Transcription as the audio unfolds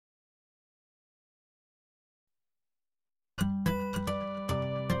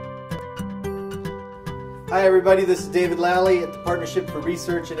Hi everybody, this is David Lally at the Partnership for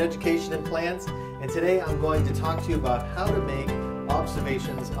Research and Education in Plants, and today I'm going to talk to you about how to make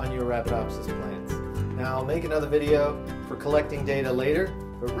observations on your Arabidopsis plants. Now I'll make another video for collecting data later,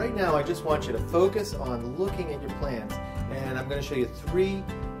 but right now I just want you to focus on looking at your plants, and I'm going to show you 3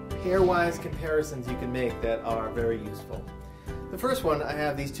 pairwise comparisons you can make that are very useful. The first one, I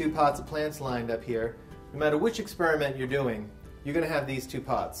have these 2 pots of plants lined up here. No matter which experiment you're doing, you're going to have these 2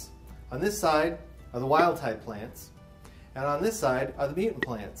 pots. On this side are the wild type plants, and on this side are the mutant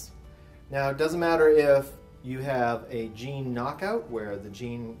plants. Now it doesn't matter if you have a gene knockout where the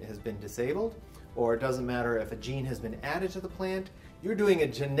gene has been disabled, or it doesn't matter if a gene has been added to the plant. You're doing a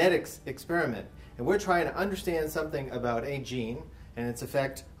genetics experiment, and we're trying to understand something about a gene and its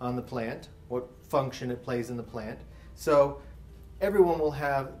effect on the plant, what function it plays in the plant. So everyone will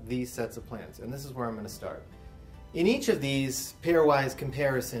have these sets of plants, and this is where I'm going to start. In each of these pairwise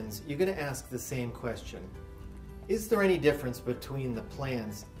comparisons, you're going to ask the same question. Is there any difference between the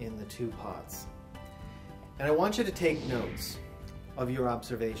plants in the 2 pots? And I want you to take notes of your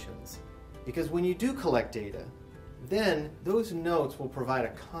observations, because when you do collect data, then those notes will provide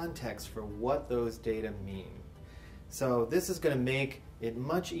a context for what those data mean. So this is going to make it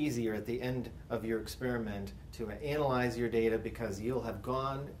much easier at the end of your experiment to analyze your data, because you'll have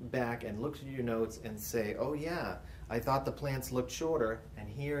gone back and looked at your notes and say, oh yeah, I thought the plants looked shorter, and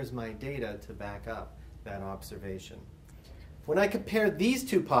here's my data to back up that observation. When I compare these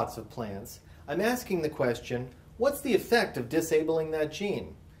 2 pots of plants, I'm asking the question, what's the effect of disabling that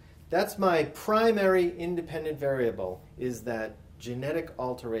gene? That's my primary independent variable, is that genetic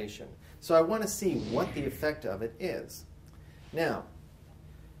alteration. So I want to see what the effect of it is. Now,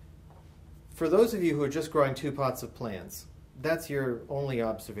 for those of you who are just growing 2 pots of plants, that's your only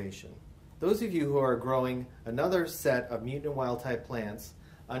observation. Those of you who are growing another set of mutant and wild type plants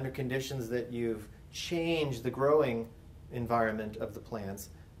under conditions that you've changed the growing environment of the plants,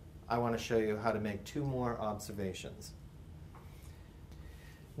 I want to show you how to make 2 more observations.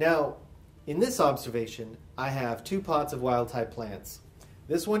 Now, in this observation, I have 2 pots of wild type plants.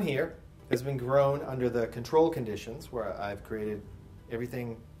 This one here has been grown under the control conditions where I've created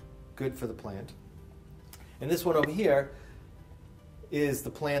everything good for the plant. And this one over here is the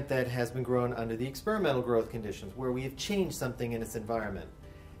plant that has been grown under the experimental growth conditions where we have changed something in its environment.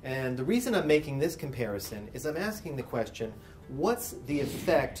 And the reason I'm making this comparison is I'm asking the question, what's the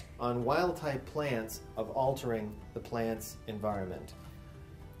effect on wild type plants of altering the plant's environment?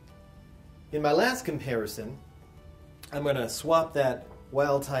 In my last comparison, I'm going to swap that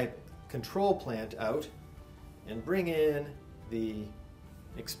wild type control plant out and bring in the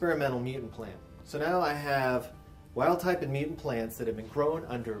experimental mutant plant. So now I have wild type and mutant plants that have been grown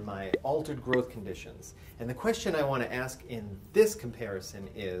under my altered growth conditions. And the question I want to ask in this comparison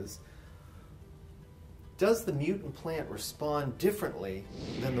is, does the mutant plant respond differently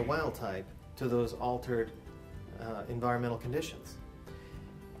than the wild type to those altered environmental conditions?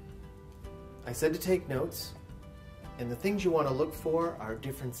 I said to take notes, and the things you want to look for are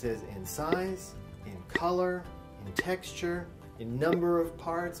differences in size, in color, in texture, in number of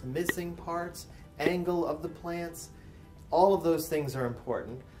parts, missing parts, angle of the plants. All of those things are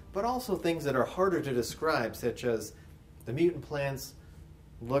important, but also things that are harder to describe, such as the mutant plants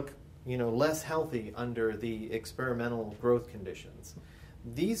look, less healthy under the experimental growth conditions.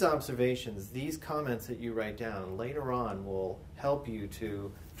 These observations, these comments that you write down later on will help you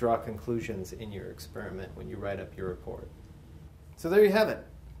to draw conclusions in your experiment when you write up your report. So there you have it.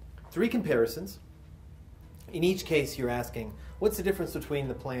 3 comparisons. In each case you're asking, what's the difference between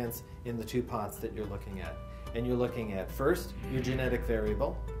the plants in the 2 pots that you're looking at? And you're looking at, first, your genetic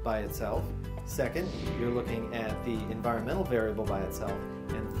variable by itself. Second, you're looking at the environmental variable by itself.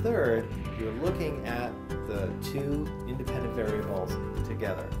 And third, you're looking at the 2 independent variables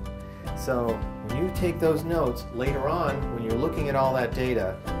together. So when you take those notes, later on, when you're looking at all that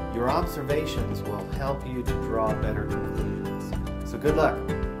data, your observations will help you to draw better conclusions. So good luck.